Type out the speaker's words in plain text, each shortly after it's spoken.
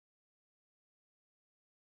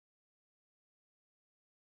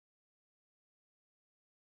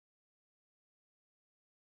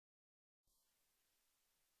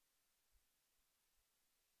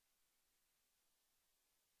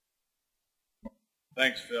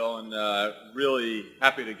Thanks, Phil, and really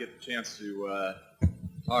happy to get the chance to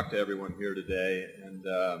talk to everyone here today. And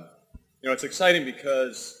it's exciting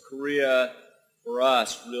because Korea, for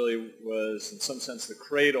us, really was, in some sense, the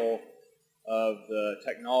cradle of the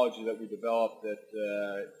technology that we developed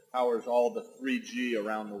that powers all the 3G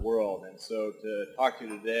around the world. And so to talk to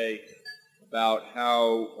you today about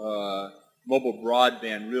how mobile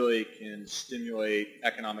broadband really can stimulate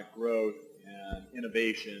economic growth and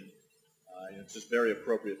innovation, it's just very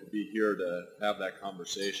appropriate to be here to have that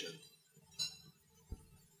conversation.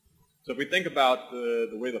 So if we think about the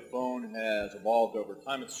way the phone has evolved over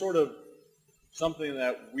time, it's sort of something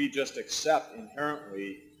that we just accept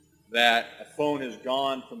inherently, that a phone has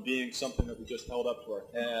gone from being something that we just held up to our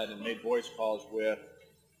head and made voice calls with.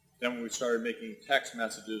 Then we started making text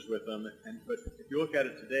messages with them. But if you look at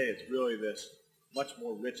it today, it's really this much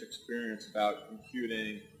more rich experience about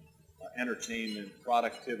computing, entertainment,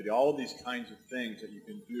 productivity, all of these kinds of things that you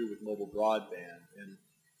can do with mobile broadband. And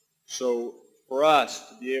so for us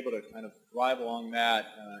to be able to kind of drive along that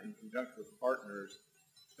in conjunction with partners,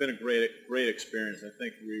 it's been a great experience. I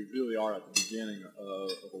think we really are at the beginning of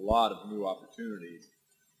a lot of new opportunities.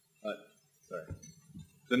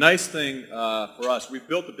 The nice thing for us, we've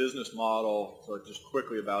built a business model, so just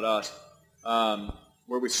quickly about us,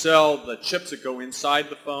 where we sell the chips that go inside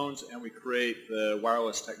the phones, and we create the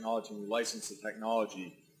wireless technology, and we license the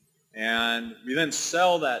technology. And we then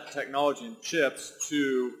sell that technology and chips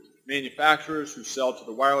to manufacturers who sell to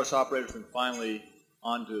the wireless operators and finally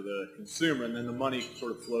onto the consumer, and then the money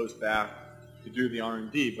sort of flows back to do the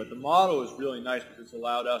R&D. But the model is really nice because it's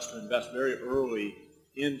allowed us to invest very early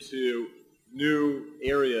into new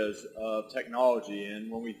areas of technology.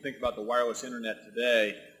 And when we think about the wireless internet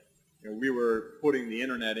today, we were putting the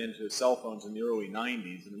internet into cell phones in the early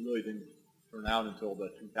 90s, and it really didn't turn out until the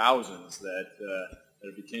 2000s that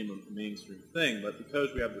it became a mainstream thing. But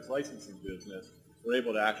because we have this licensing business, we're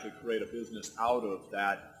able to actually create a business out of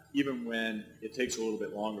that, even when it takes a little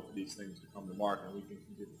bit longer for these things to come to market, and we can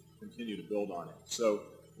continue to build on it. So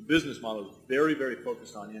the business model is very, very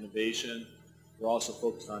focused on innovation. We're also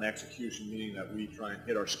focused on execution, meaning that we try and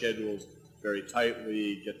hit our schedules very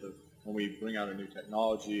tightly, when we bring out a new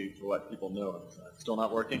technology, to let people know. It's still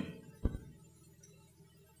not working?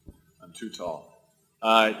 I'm too tall.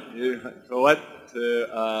 When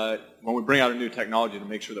we bring out a new technology, to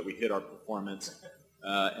make sure that we hit our performance,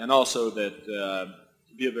 and also that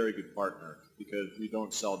to be a very good partner, because we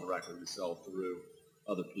don't sell directly, we sell through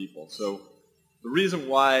other people. So the reason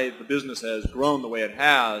why the business has grown the way it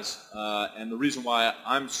has, and the reason why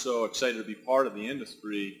I'm so excited to be part of the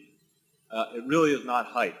industry, it really is not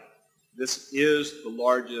hype. This is the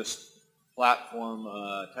largest platform,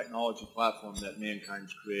 technology platform that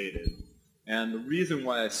mankind's created. And the reason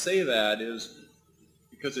why I say that is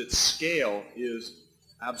because its scale is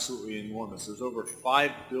absolutely enormous. There's over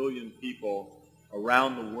 5 billion people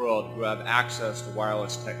around the world who have access to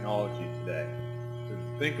wireless technology today.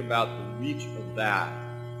 To think about the reach of that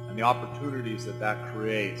and the opportunities that that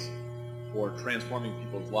creates for transforming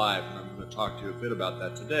people's lives, and I'm going to talk to you a bit about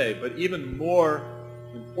that today, but even more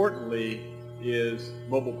importantly is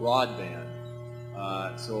mobile broadband.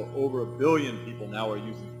 So over 1 billion people now are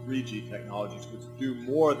using 3G technologies, which do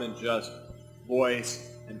more than just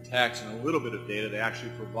voice and text and a little bit of data. They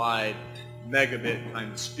actually provide megabit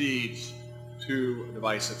kind of speeds to a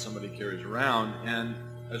device that somebody carries around. And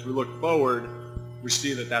as we look forward, we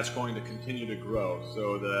see that that's going to continue to grow.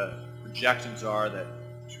 So the projections are that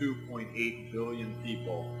 2.8 billion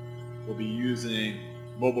people will be using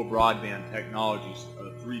mobile broadband technologies,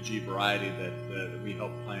 a 3G variety that we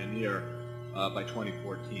helped pioneer by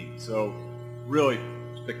 2014. So really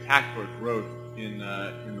spectacular growth in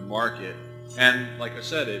the market. And like I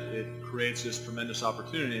said, it creates this tremendous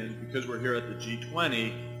opportunity. And because we're here at the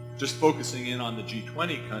G20, just focusing in on the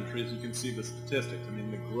G20 countries, you can see the statistics. I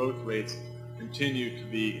mean, the growth rates continue to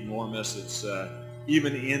be enormous. It's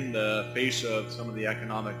even in the face of some of the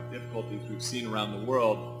economic difficulties we've seen around the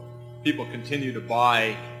world, people continue to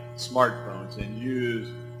buy smartphones and use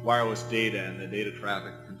wireless data, and the data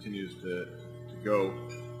traffic continues to go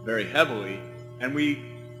very heavily. And we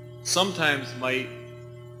sometimes might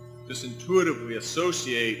just intuitively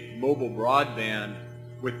associate mobile broadband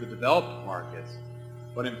with the developed markets.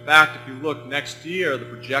 But in fact, if you look next year, the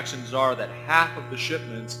projections are that half of the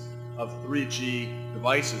shipments of 3G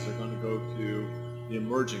devices are going to go to the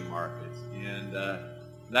emerging markets. And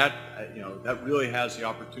that really has the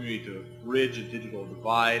opportunity to bridge a digital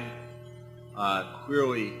divide.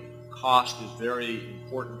 Clearly, cost is very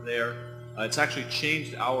important there. It's actually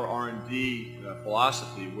changed our R&D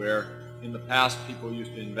philosophy, where in the past people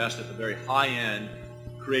used to invest at the very high end,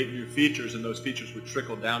 create new features, and those features would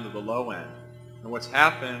trickle down to the low end. And what's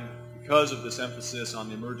happened because of this emphasis on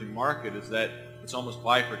the emerging market is that it's almost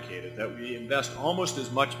bifurcated, that we invest almost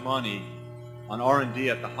as much money on R&D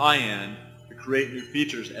at the high end to create new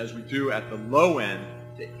features as we do at the low end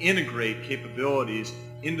to integrate capabilities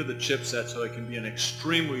into the chipset so it can be an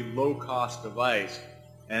extremely low-cost device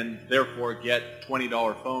and therefore get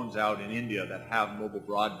 $20 phones out in India that have mobile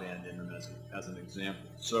broadband in them as an example.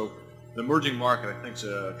 So the emerging market, I think, is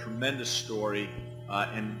a tremendous story,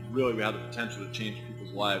 and really we have the potential to change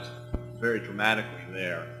people's lives very dramatically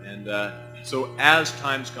there. And so as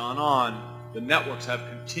time's gone on, the networks have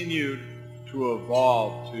continued to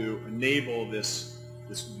evolve to enable this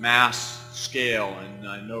mass scale, and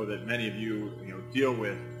I know that many of you, deal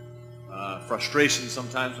with frustration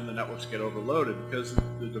sometimes when the networks get overloaded because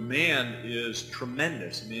the demand is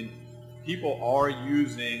tremendous. I mean, people are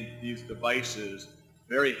using these devices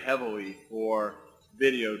very heavily for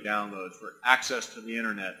video downloads, for access to the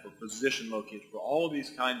internet, for position location, for all of these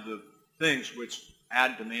kinds of things which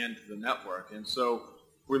add demand to the network. And so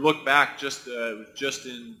we look back just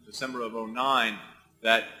in December of 2009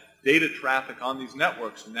 that data traffic on these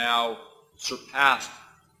networks now surpassed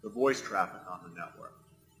the voice traffic on the network.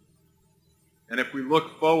 And if we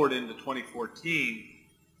look forward into 2014,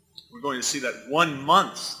 we're going to see that 1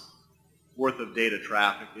 month's worth of data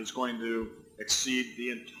traffic is going to exceed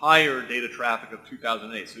the entire data traffic of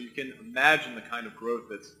 2008. So you can imagine the kind of growth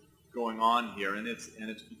that's going on here, and it's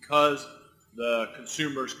because the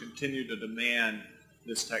consumers continue to demand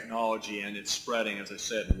this technology, and it's spreading, as I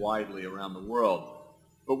said, widely around the world.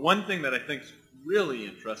 But one thing that I think is really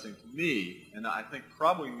interesting to me, and I think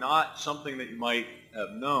probably not something that you might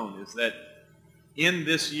have known, is that in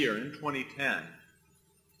this year, in 2010,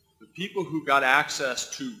 the people who got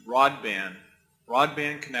access to broadband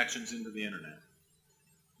connections into the internet,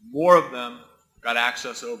 more of them got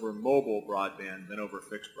access over mobile broadband than over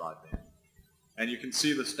fixed broadband. And you can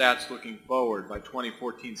see the stats looking forward. By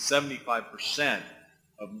 2014, 75%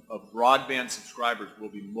 of broadband subscribers will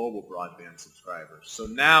be mobile broadband subscribers. So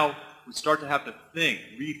now we start to have to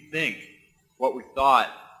rethink what we thought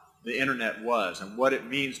the internet was and what it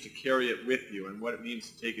means to carry it with you and what it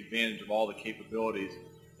means to take advantage of all the capabilities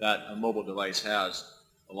that a mobile device has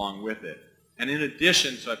along with it. And in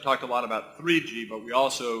addition, so I've talked a lot about 3G, but we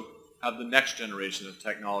also have the next generation of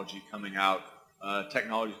technology coming out,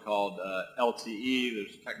 technology called LTE.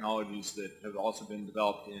 There's technologies that have also been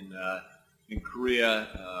developed in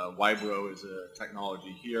Korea. Wibro is a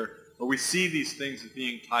technology here. But we see these things as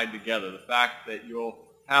being tied together. The fact that you'll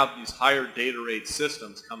have these higher data rate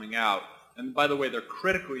systems coming out. And by the way, they're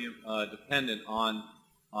critically dependent on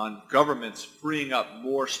governments freeing up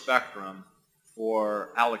more spectrum for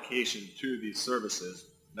allocation to these services.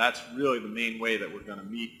 That's really the main way that we're going to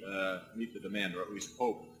meet the demand, or at least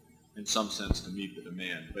hope in some sense to meet the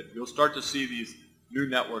demand. But you'll start to see these new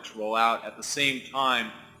networks roll out. At the same time,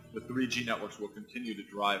 the 3G networks will continue to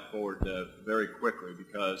drive forward very quickly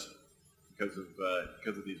because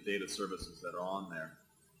of these data services that are on there.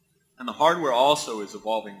 And the hardware also is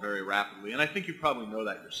evolving very rapidly, and I think you probably know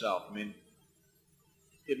that yourself. I mean,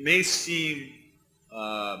 it may seem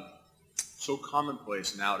so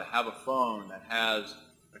commonplace now to have a phone that has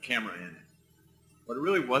a camera in it. But it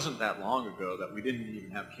really wasn't that long ago that we didn't even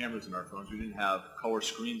have cameras in our phones. We didn't have color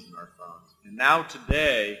screens in our phones. And now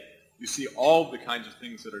today, you see all of the kinds of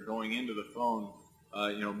things that are going into the phone,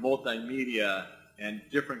 multimedia and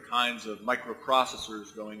different kinds of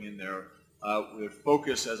microprocessors going in there. With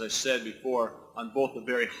focus, as I said before, on both the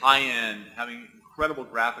very high end, having incredible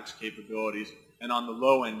graphics capabilities, and on the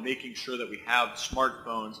low end, making sure that we have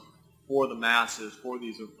smartphones for the masses, for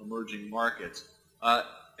these emerging markets.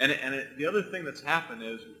 The other thing that's happened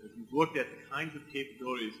is, if you've looked at the kinds of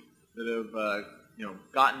capabilities that have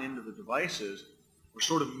gotten into the devices, we're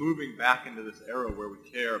sort of moving back into this era where we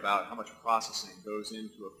care about how much processing goes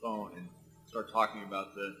into a phone and start talking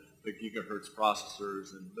about the gigahertz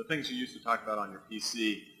processors and the things you used to talk about on your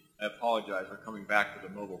PC. I apologize, are coming back to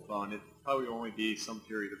the mobile phone. It probably only be some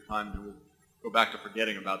period of time, and we'll go back to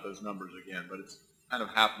forgetting about those numbers again, but it's kind of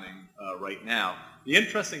happening right now. The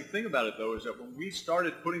interesting thing about it, though, is that when we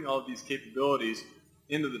started putting all of these capabilities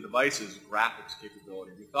into the devices, graphics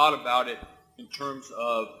capability, we thought about it in terms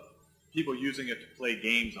of people using it to play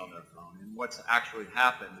games on their phone. And what's actually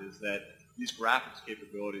happened is that these graphics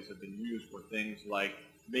capabilities have been used for things like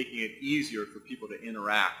making it easier for people to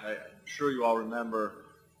interact. I'm sure you all remember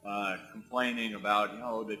complaining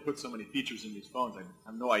about, they put so many features in these phones, I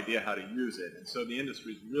have no idea how to use it. And so the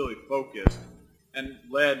industry's really focused and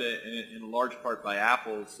led in large part by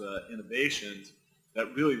Apple's innovations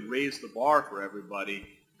that really raised the bar for everybody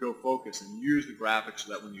to go focus and use the graphics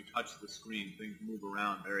so that when you touch the screen, things move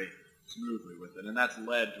around very smoothly with it. And that's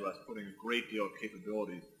led to us putting a great deal of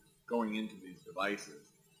capabilities going into these devices.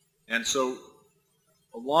 And so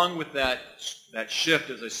along with that shift,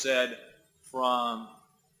 as I said, from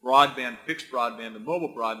broadband, fixed broadband to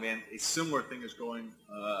mobile broadband, a similar thing is going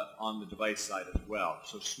on the device side as well.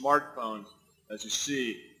 So smartphones, as you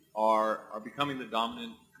see, are becoming the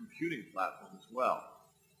dominant computing platform as well.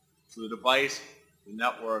 So the device, the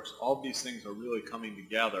networks, all of these things are really coming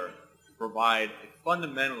together to provide a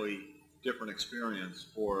fundamentally different experience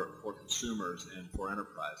for consumers and for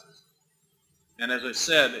enterprises. And as I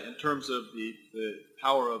said, in terms of the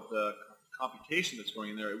power of the computation that's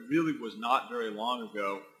going in there, it really was not very long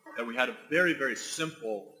ago that we had a very, very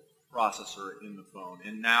simple processor in the phone.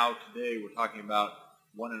 And now, today, we're talking about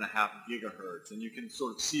 1.5 gigahertz. And you can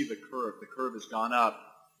sort of see the curve. The curve has gone up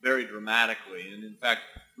very dramatically. And in fact,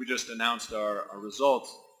 we just announced our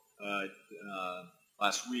results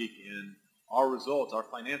last week. And our results, our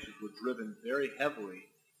financials, were driven very heavily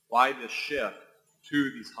by this shift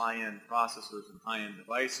to these high-end processors and high-end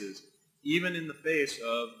devices, even in the face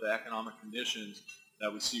of the economic conditions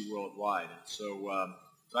that we see worldwide. And so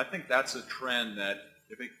I think that's a trend that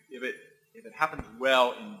if it happens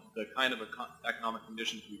well in the kind of economic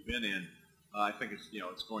conditions we've been in, I think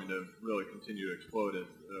it's going to really continue to explode as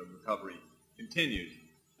the recovery continues.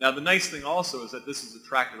 Now, the nice thing also is that this has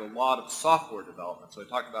attracted a lot of software development. So I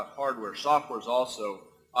talked about hardware. Software is also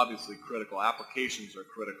obviously critical. Applications are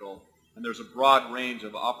critical. And there's a broad range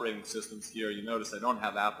of operating systems here. You notice I don't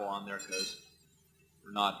have Apple on there because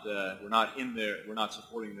we're not in there. We're not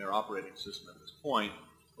supporting their operating system at this point.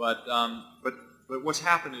 But what's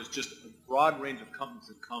happened is just a broad range of companies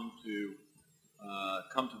have come to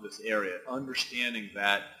this area, understanding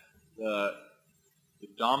that the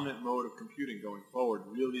dominant mode of computing going forward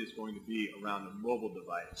really is going to be around a mobile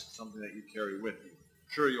device, something that you carry with you.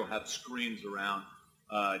 Sure, you'll have screens around,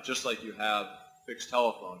 just like you have fixed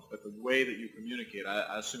telephones, but the way that you communicate,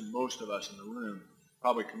 I assume most of us in the room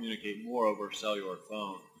probably communicate more over a cellular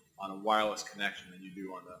phone on a wireless connection than you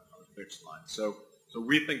do on the fixed line. So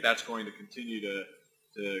we think that's going to continue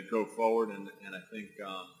to go forward, and I think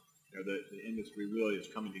the industry really is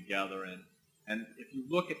coming together. And if you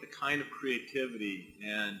look at the kind of creativity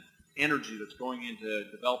and energy that's going into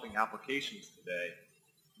developing applications today,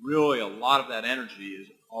 really a lot of that energy is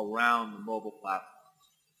around the mobile platform.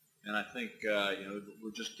 And I think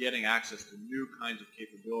we're just getting access to new kinds of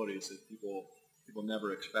capabilities that people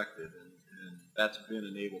never expected, and that's been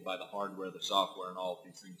enabled by the hardware, the software, and all of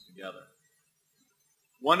these things together.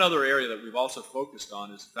 One other area that we've also focused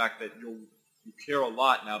on is the fact that you care a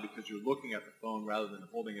lot now, because you're looking at the phone rather than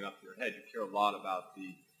holding it up to your head. You care a lot about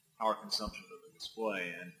the power consumption of the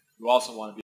display, and you also want to be